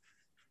 So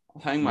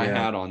I'll hang my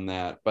hat on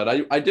that. But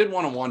I did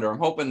want to wonder. I'm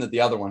hoping that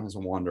the other one has a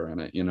wonder in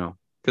it,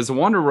 because the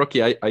wonder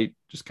rookie, I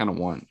just kind of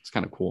want. It's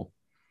kind of cool.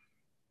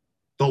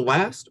 The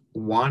last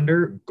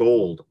Wander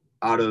Gold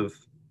out of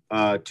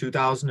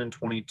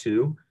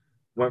 2022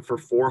 went for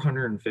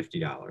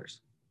 $450.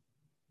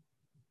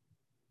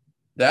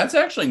 That's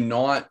actually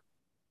not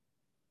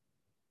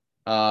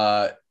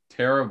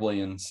terribly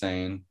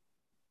insane.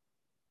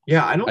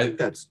 Yeah, I don't think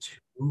that's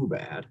too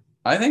bad.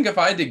 I think if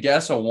I had to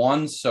guess, a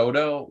Juan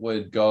Soto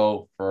would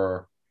go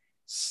for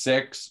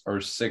 $600 or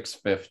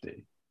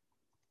 $650.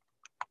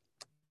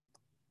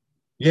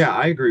 Yeah,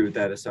 I agree with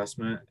that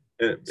assessment.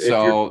 You're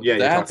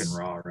talking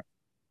raw, right?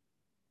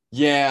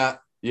 Yeah,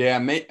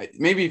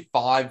 maybe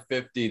 $550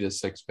 to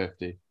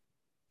 $650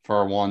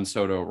 for a Juan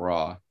Soto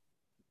raw.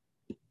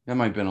 That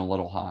might have been a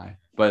little high,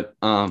 but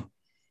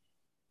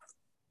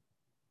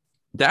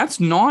that's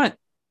not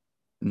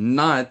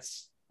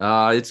nuts.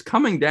 It's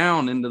coming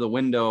down into the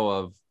window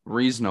of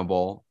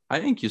reasonable. I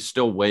think you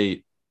still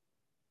wait.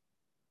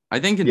 I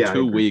think in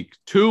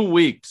 2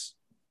 weeks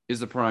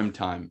is the prime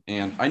time.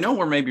 And I know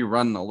we're maybe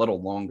running a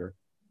little longer,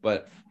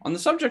 but on the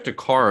subject of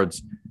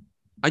cards,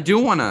 I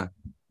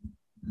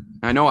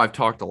know I've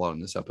talked a lot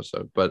in this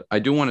episode, but I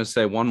do want to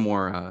say one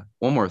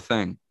more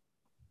thing.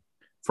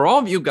 For all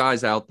of you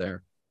guys out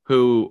there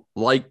who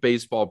like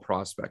baseball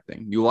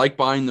prospecting, you like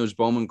buying those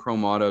Bowman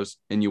Chrome autos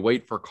and you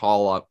wait for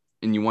call up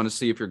and you want to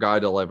see if your guy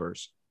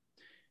delivers,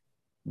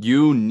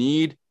 you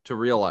need to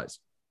realize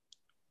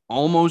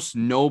almost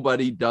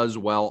nobody does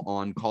well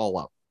on call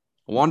up.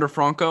 Wander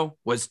Franco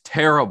was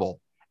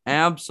terrible,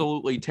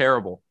 absolutely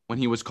terrible when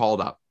he was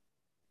called up.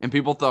 And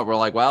people thought, we're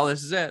like, well,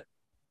 this is it.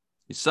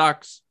 He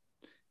sucks.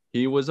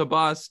 He was a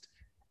bust.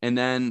 And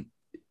then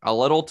a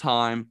little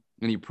time,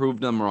 and he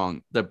proved them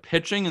wrong. The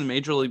pitching in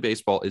Major League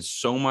Baseball is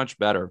so much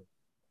better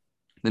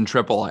than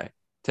AAA.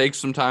 Takes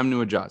some time to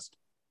adjust.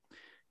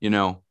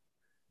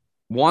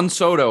 Juan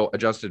Soto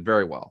adjusted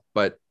very well,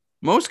 but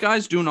most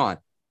guys do not.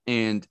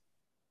 And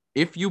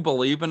if you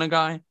believe in a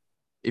guy,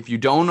 if you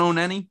don't own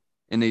any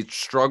and they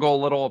struggle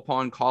a little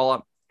upon call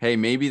up, hey,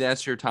 maybe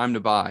that's your time to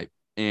buy.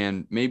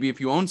 And maybe if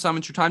you own some,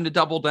 it's your time to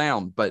double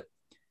down. But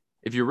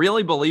if you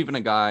really believe in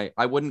a guy,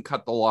 I wouldn't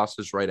cut the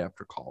losses right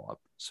after call up.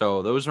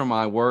 So those are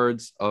my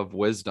words of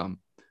wisdom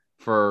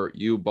for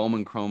you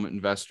Bowman Chrome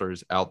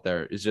investors out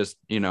there. Is just,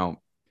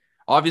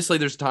 obviously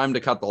there's time to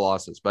cut the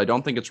losses, but I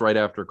don't think it's right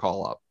after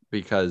call up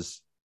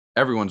because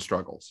everyone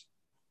struggles.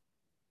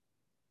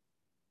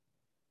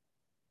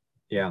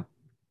 Yeah.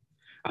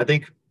 I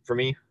think for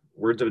me,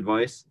 words of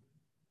advice,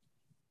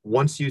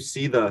 once you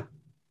see the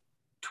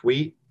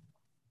tweet,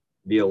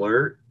 the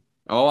alert.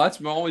 Oh,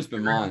 that's always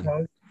been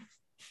mine.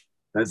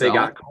 That they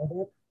got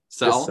called up.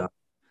 Sell.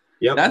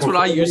 Yep. That's what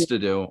I used to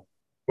do.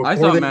 I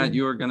thought, Matt,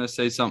 you were going to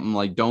say something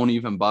like, don't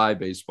even buy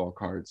baseball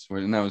cards.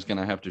 And I was going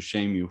to have to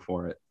shame you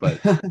for it.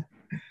 But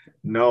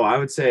no, I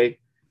would say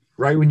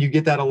right when you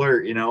get that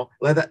alert,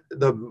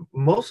 the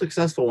most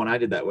successful one I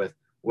did that with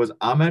was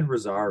Ahmed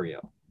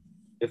Rosario.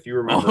 If you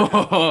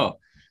remember.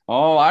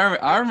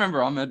 I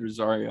remember Ahmed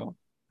Rosario.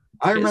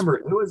 I remember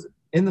it was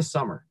in the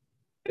summer.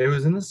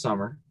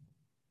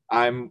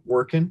 I'm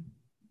working.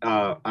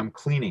 I'm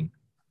cleaning.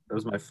 It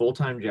was my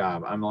full-time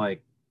job. I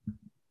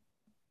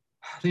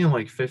think I'm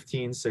like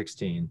 15,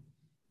 16.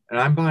 And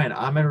I'm buying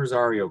Ahmed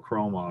Rosario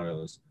Chrome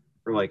autos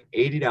for like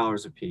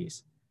 $80 a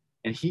piece.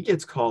 And he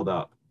gets called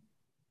up.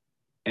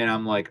 And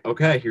I'm like,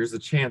 okay, here's the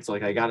chance.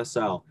 Like, I got to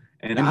sell.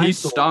 And he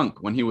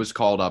stunk when he was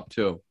called up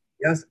too.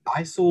 Yes,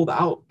 I sold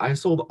out. I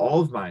sold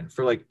all of mine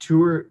for like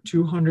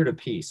 $200 a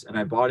piece. And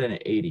I bought in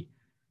at 80.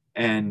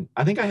 And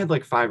I think I had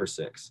like 5 or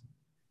 6.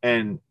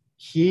 And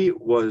he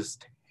was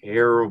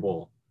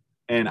terrible.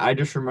 And I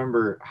just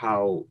remember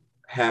how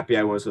happy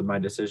I was with my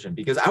decision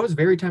because I was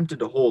very tempted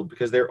to hold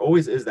because there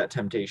always is that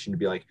temptation to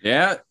be like,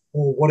 yeah,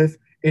 well, what if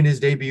in his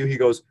debut he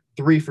goes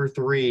 3 for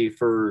 3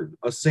 for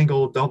a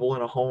single, double,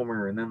 and a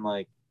homer, and then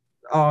like,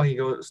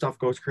 stuff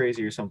goes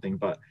crazy or something.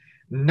 But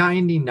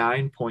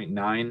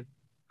 99.9%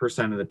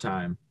 of the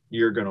time,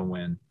 you're gonna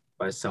win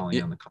by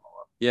selling on the call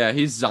up. Yeah,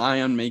 he's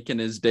Zion making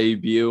his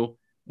debut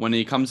when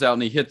he comes out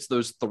and he hits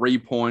those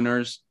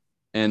 3-pointers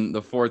in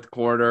the fourth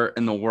quarter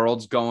and the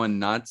world's going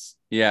nuts.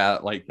 Yeah,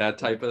 like that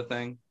type of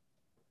thing.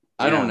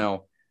 I don't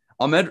know.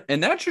 Ahmed,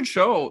 and that should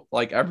show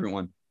like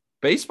everyone.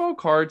 Baseball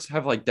cards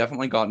have like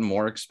definitely gotten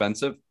more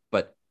expensive,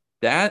 but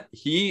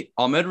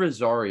Ahmed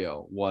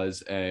Rosario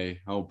was a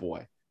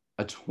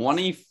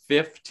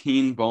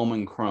 2015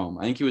 Bowman Chrome.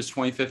 I think he was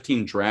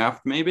 2015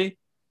 draft maybe.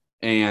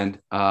 And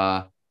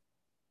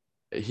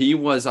he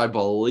was, I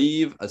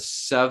believe, a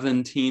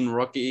 17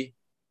 rookie,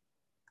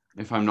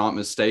 if I'm not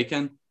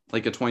mistaken,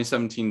 like a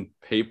 2017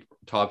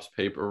 Topps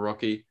paper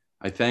rookie,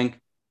 I think.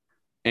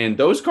 And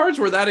those cards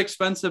were that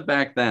expensive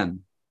back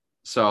then.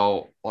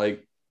 So,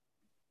 like,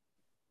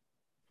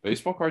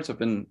 baseball cards have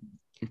been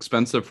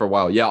expensive for a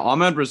while. Yeah,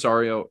 Ahmed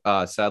Rosario,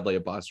 sadly a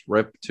bust.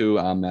 Rip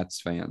to Mets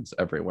fans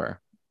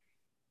everywhere.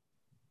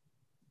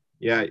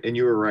 Yeah, and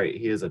you were right.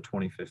 He is a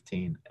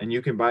 2015, and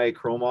you can buy a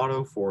Chrome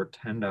Auto for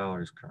 $10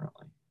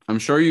 currently. I'm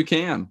sure you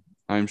can.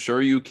 I'm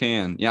sure you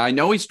can. Yeah, I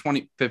know he's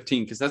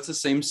 2015 because that's the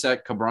same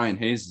set Brian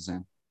Hayes is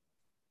in.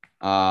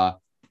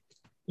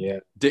 Yeah.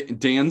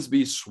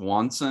 Dansby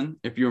Swanson,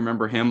 if you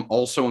remember him,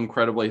 also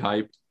incredibly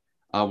hyped,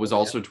 was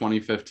also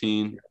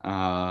 2015.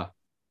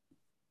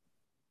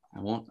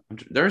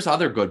 There's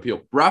other good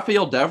people.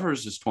 Rafael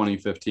Devers is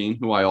 2015,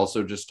 who I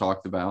also just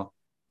talked about.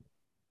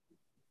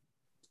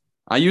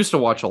 I used to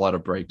watch a lot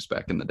of breaks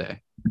back in the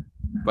day.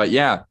 But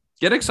yeah,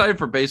 get excited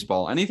for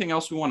baseball. Anything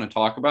else we want to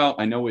talk about?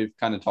 I know we've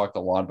kind of talked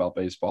a lot about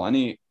baseball.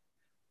 Any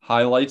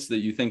highlights that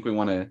you think we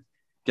want to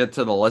get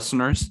to the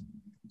listeners?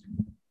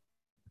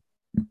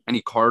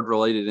 Any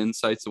card-related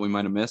insights that we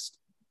might have missed?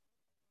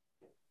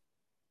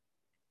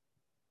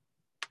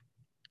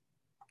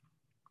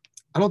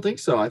 I don't think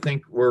so. I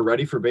think we're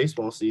ready for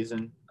baseball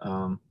season.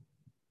 Well,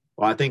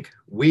 I think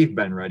we've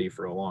been ready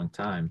for a long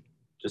time.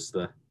 Just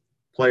the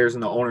players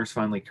and the owners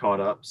finally caught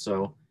up.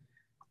 So,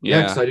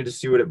 yeah, excited to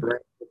see what it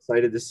brings.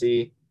 Excited to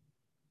see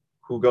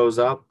who goes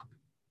up,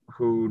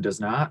 who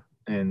does not.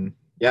 And,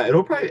 yeah,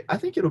 I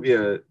think it'll be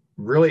a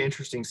really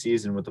interesting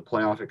season with the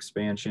playoff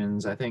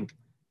expansions. I think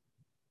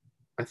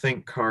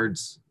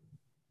cards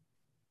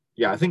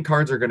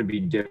are going to be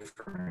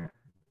different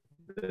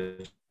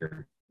this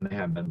year than they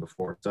have been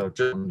before. So it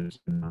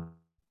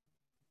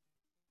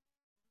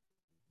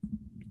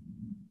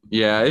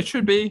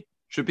should be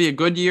a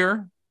good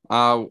year.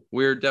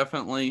 We're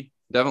definitely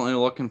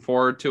looking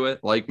forward to it.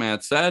 Like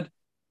Matt said,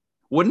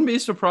 wouldn't be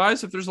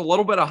surprised if there's a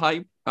little bit of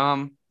hype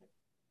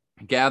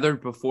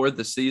gathered before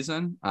the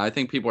season. I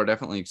think people are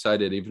definitely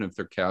excited, even if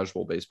they're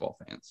casual baseball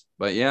fans.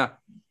 But yeah,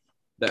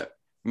 that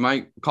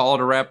might call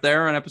it a wrap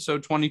there on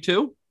episode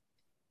 22.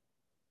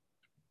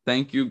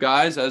 Thank you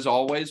guys, as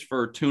always,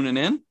 for tuning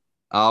in.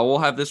 We'll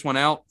have this one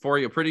out for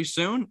you pretty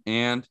soon.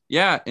 And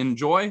yeah,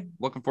 enjoy.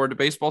 Looking forward to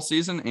baseball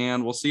season.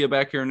 And we'll see you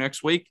back here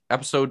next week,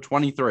 episode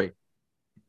 23.